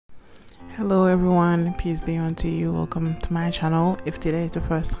Hello everyone, peace be unto you. Welcome to my channel. If today is the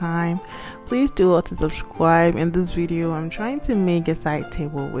first time, please do also subscribe. In this video I'm trying to make a side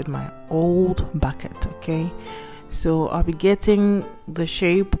table with my old bucket. Okay, so I'll be getting the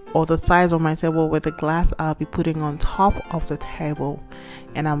shape or the size of my table with the glass I'll be putting on top of the table,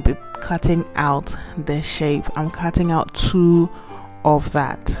 and I'll be cutting out the shape. I'm cutting out two of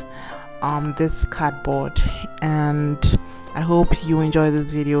that this cardboard, and I hope you enjoy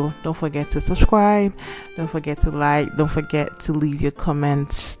this video. Don't forget to subscribe, don't forget to like, don't forget to leave your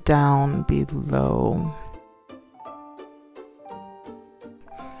comments down below.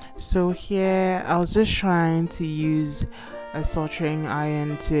 So here I was just trying to use a soldering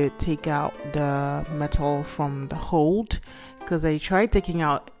iron to take out the metal from the hold, because I tried taking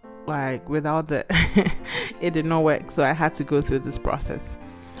out like without the it did not work, so I had to go through this process.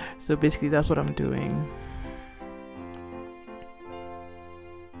 So basically that's what I'm doing.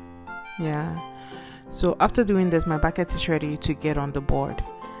 Yeah, so after doing this, my bucket is ready to get on the board.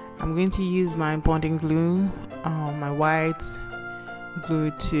 I'm going to use my bonding glue, my white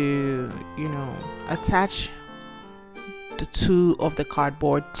glue, to attach the two of the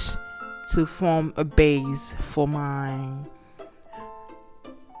cardboard to form a base for my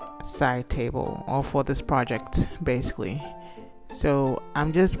side table, or for this project basically. So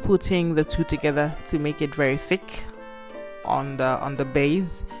I'm just putting the two together to make it very thick on the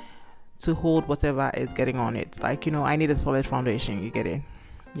base to hold whatever is getting on it. Like, I need a solid foundation, you get it?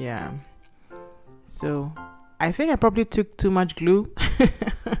 Yeah. So I think I probably took too much glue.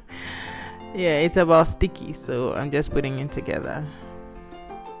 Yeah, it's about sticky, so I'm just putting it together.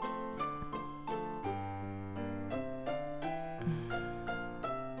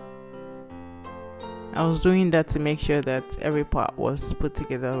 I was doing that to make sure that every part was put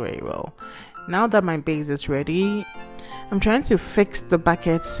together very well. Now that my base is ready, I'm trying to fix the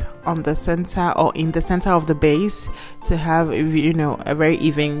bucket on the center, or in the center of the base, to have a very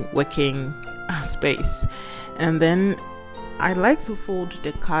even working space. And then I like to fold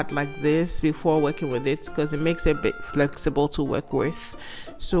the card like this before working with it, because it makes it a bit flexible to work with.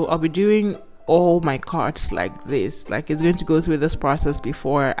 So I'll be doing all my cards like this, like it's going to go through this process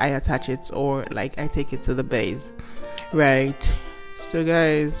before I attach it, or like I take it to the base, right? So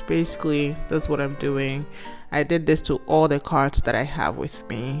guys, basically that's what I'm doing. I did this to all the cards that I have with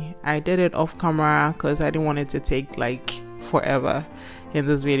me. I did it off camera because I didn't want it to take like forever in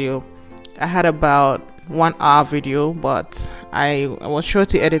this video. I had about 1 hour video, but I was sure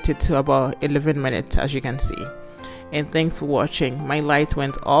to edit it to about 11 minutes, as you can see. And thanks for watching. My light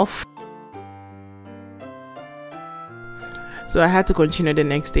went off, so I had to continue the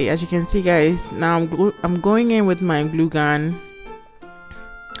next day. As you can see guys, now I'm going in with my glue gun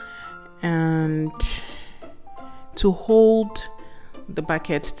and to hold the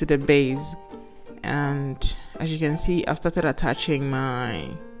bucket to the base. And as you can see, I've started attaching my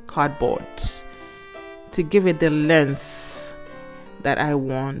cardboard to give it the length that I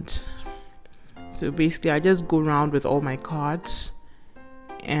want. So basically I just go around with all my cards,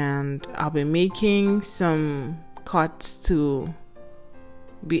 and I'll be making some cuts to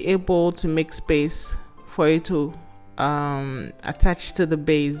be able to make space for it to attach to the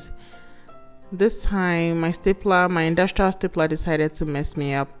base. This time my industrial stapler decided to mess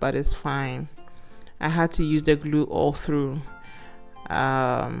me up, but it's fine. I had to use the glue all through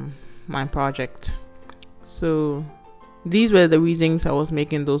my project. So these were the reasons I was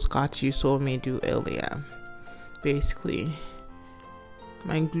making those cuts you saw me do earlier. Basically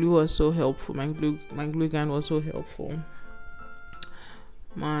my glue was so helpful, my glue gun was so helpful.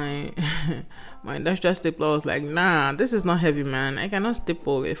 My industrial stapler was like, nah, this is not heavy, man, I cannot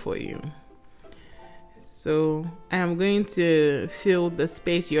staple it for you. So I am going to fill the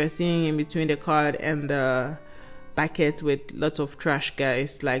space you are seeing in between the card and the bucket with lots of trash,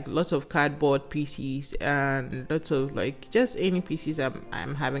 guys, like lots of cardboard pieces and lots of like just any pieces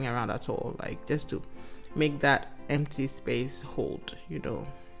I'm having around at all, like just to make that empty space hold,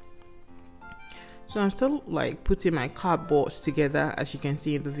 So I'm still like putting my cardboards together, as you can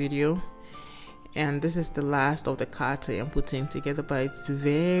see in the video, and this is the last of the cards I am putting together, but it's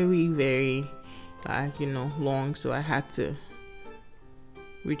very, very long, so I had to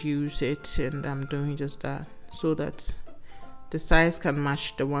reduce it, and I'm doing just that so that the size can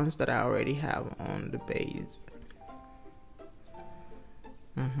match the ones that I already have on the base.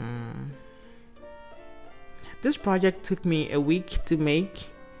 This project took me a week to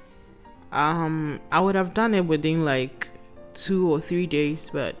make. I would have done it within like 2 or 3 days,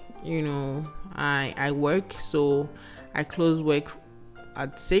 but I work, so I close work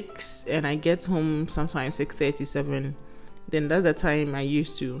at 6 and I get home sometimes 6:37. then that's the time I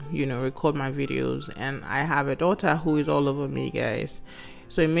used to, record my videos. And I have a daughter who is all over me, guys,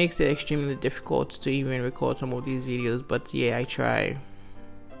 so it makes it extremely difficult to even record some of these videos. But yeah, I try.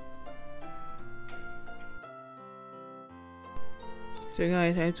 So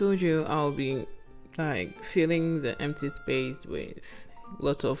guys, I told you I'll be like filling the empty space with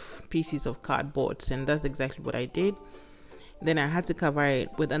lots of pieces of cardboard, and that's exactly what I did. Then I had to cover it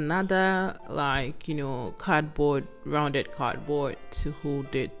with another cardboard, rounded cardboard to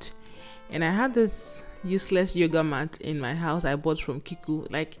hold it. And I had this useless yoga mat in my house I bought from Kiku.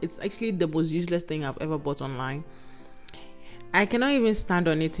 Like, it's actually the most useless thing I've ever bought online. I cannot even stand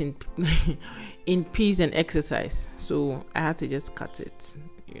on it in in peace and exercise, so I had to just cut it.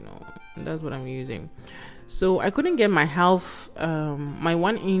 That's what I'm using. So I couldn't get my my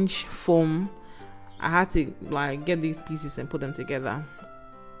 1-inch foam. I had to get these pieces and put them together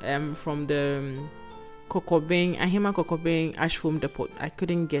from the Ahima Cocoa Bean ash foam depot. I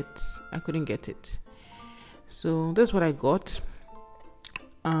couldn't get it. So that's what I got,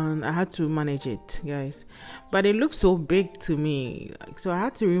 and I had to manage it, guys. But it looked so big to me, so I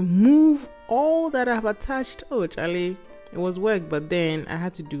had to remove all that I've attached. Oh, Charlie, it was work, but then I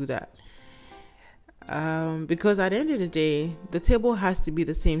had to do that. Because at the end of the day, the table has to be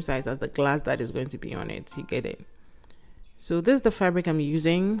the same size as the glass that is going to be on it. You get it? So this is the fabric I'm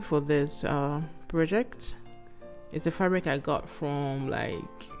using for this project. It's a fabric I got from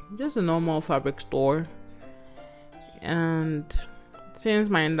just a normal fabric store. And since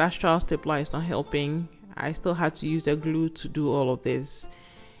my industrial stapler is not helping, I still had to use the glue to do all of this.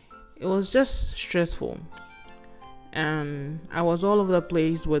 It was just stressful. And I was all over the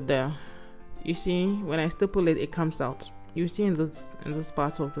place with you see, when I staple it, it comes out. You see in this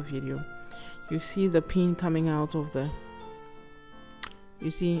part of the video, you see the pin coming out of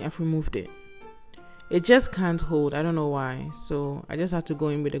you see, I've removed it. It just can't hold. I don't know why. So I just had to go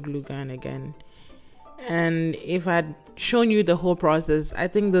in with a glue gun again. And if I'd shown you the whole process, I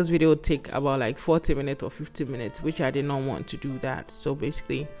think this video would take about 40 minutes or 50 minutes, which I did not want to do that. So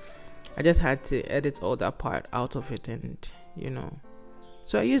basically, I just had to edit all that part out of it, and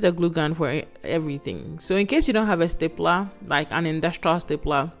so I used a glue gun for everything. So in case you don't have a stapler, like an industrial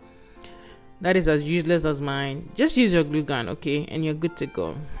stapler that is as useless as mine, just use your glue gun, okay, and you're good to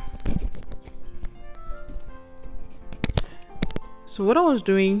go. So what I was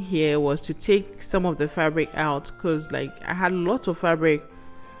doing here was to take some of the fabric out, because I had lots of fabric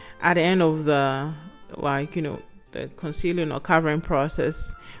at the end of the the concealing or covering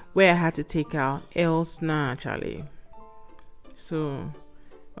process, where I had to take out, else Charlie. So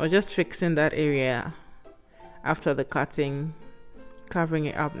I was just fixing that area after the cutting, covering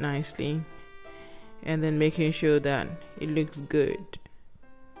it up nicely, and then making sure that it looks good.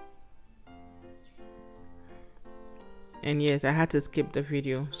 And yes, I had to skip the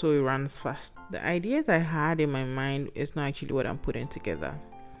video so it runs fast. The ideas I had in my mind is not actually what I'm putting together,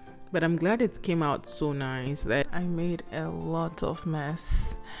 but I'm glad it came out so nice. That I made a lot of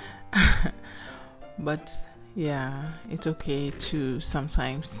mess but yeah, it's okay to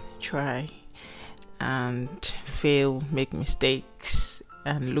sometimes try and fail, make mistakes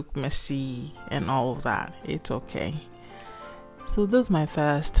and look messy and all of that. It's okay. So this is my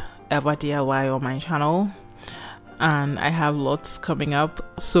first ever DIY on my channel, and I have lots coming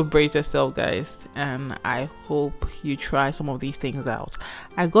up, so brace yourself, guys, and I hope you try some of these things out.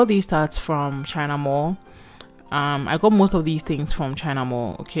 I got these starts from China Mall. I got most of these things from China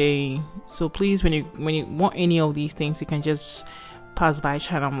Mall, okay? So please, when you want any of these things, you can just pass by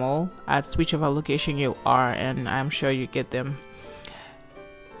China Mall at whichever location you are, and I'm sure you get them.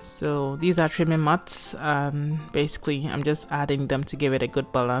 So these are trimming mats. Basically, I'm just adding them to give it a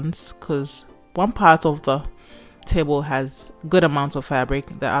good balance, because one part of the table has good amounts of fabric,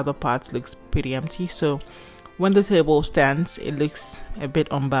 the other part looks pretty empty. So when the table stands, it looks a bit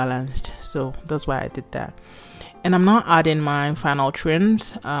unbalanced. So that's why I did that. And I'm not adding my final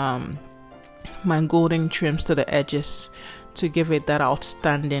trims, my golden trims to the edges to give it that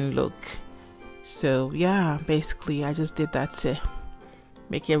outstanding look. So yeah, basically I just did that to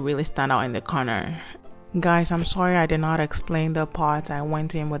make it really stand out in the corner. Guys, I'm sorry I did not explain the part I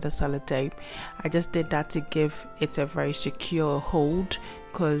went in with the sellotape. I just did that to give it a very secure hold,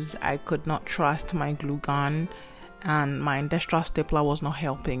 because I could not trust my glue gun and my industrial stapler was not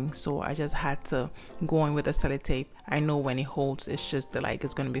helping, so I just had to go in with the sellotape. I know when it holds, it's just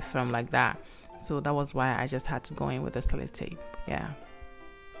it's going to be firm like that, so that was why I just had to go in with the sellotape. Yeah,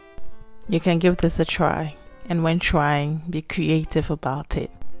 you can give this a try, and when trying, be creative about it.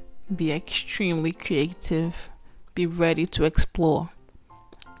 Be extremely creative, be ready to explore.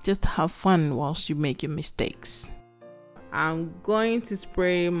 Just have fun whilst you make your mistakes. I'm going to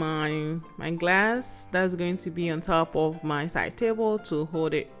spray my glass that's going to be on top of my side table to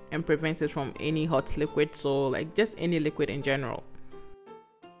hold it and prevent it from any hot liquid, so like just any liquid in general.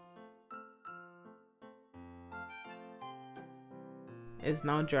 It's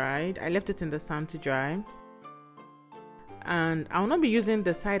now dried. I left it in the sun to dry, and I'll not be using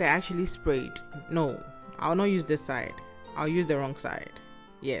the side I actually sprayed. No, I'll not use this side. I'll use the wrong side.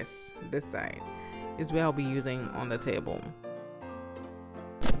 Yes, this side is where I'll be using on the table.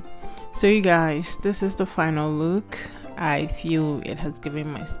 So you guys, this is the final look. I feel it has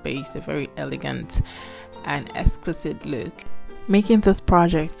given my space a very elegant and exquisite look. Making this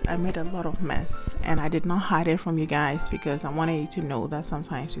project, I made a lot of mess, and I did not hide it from you guys because I wanted you to know that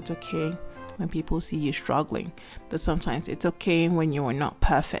sometimes it's okay when people see you struggling, that sometimes it's okay when you are not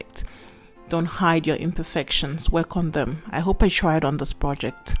perfect. Don't hide your imperfections, work on them. I hope I tried on this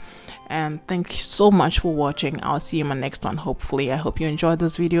project, and thank you so much for watching. I'll see you in my next one, hopefully. I hope you enjoyed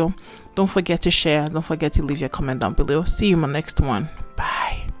this video. Don't forget to share, don't forget to leave your comment down below. See you in my next one.